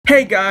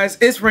Hey guys,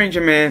 it's Ranger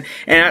Man,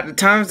 and at the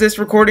time of this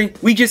recording,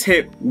 we just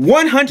hit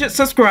 100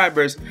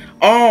 subscribers.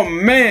 Oh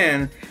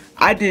man,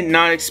 I did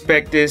not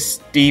expect this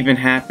to even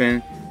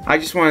happen. I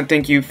just want to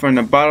thank you from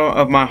the bottom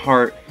of my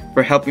heart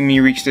for helping me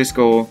reach this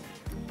goal.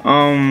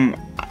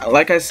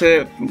 Like I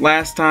said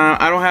last time,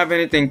 I don't have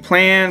anything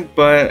planned,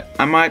 but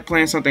I might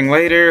plan something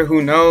later,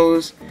 who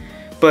knows.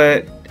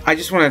 But I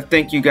just want to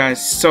thank you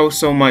guys so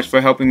much for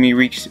helping me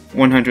reach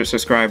 100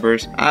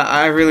 subscribers.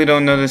 I really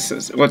don't know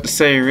what to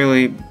say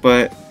really,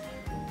 but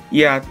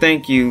yeah,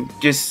 thank you.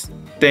 Just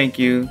thank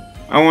you.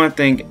 I want to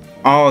thank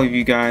all of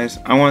you guys.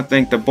 I want to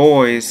thank the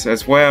boys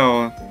as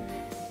well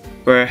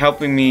for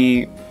helping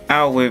me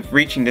out with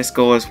reaching this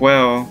goal as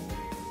well.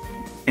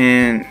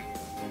 And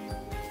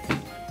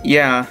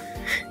yeah,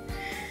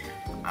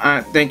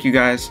 thank you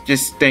guys.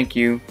 Just thank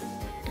you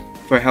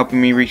for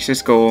helping me reach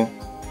this goal.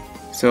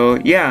 So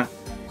yeah,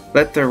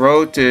 let the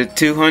road to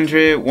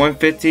 200,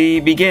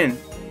 150 begin.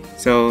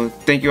 So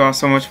thank you all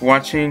so much for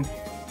watching.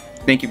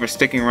 Thank you for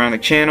sticking around the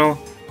channel,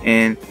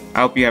 and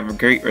I hope you have a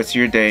great rest of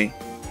your day.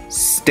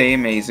 Stay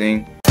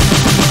amazing.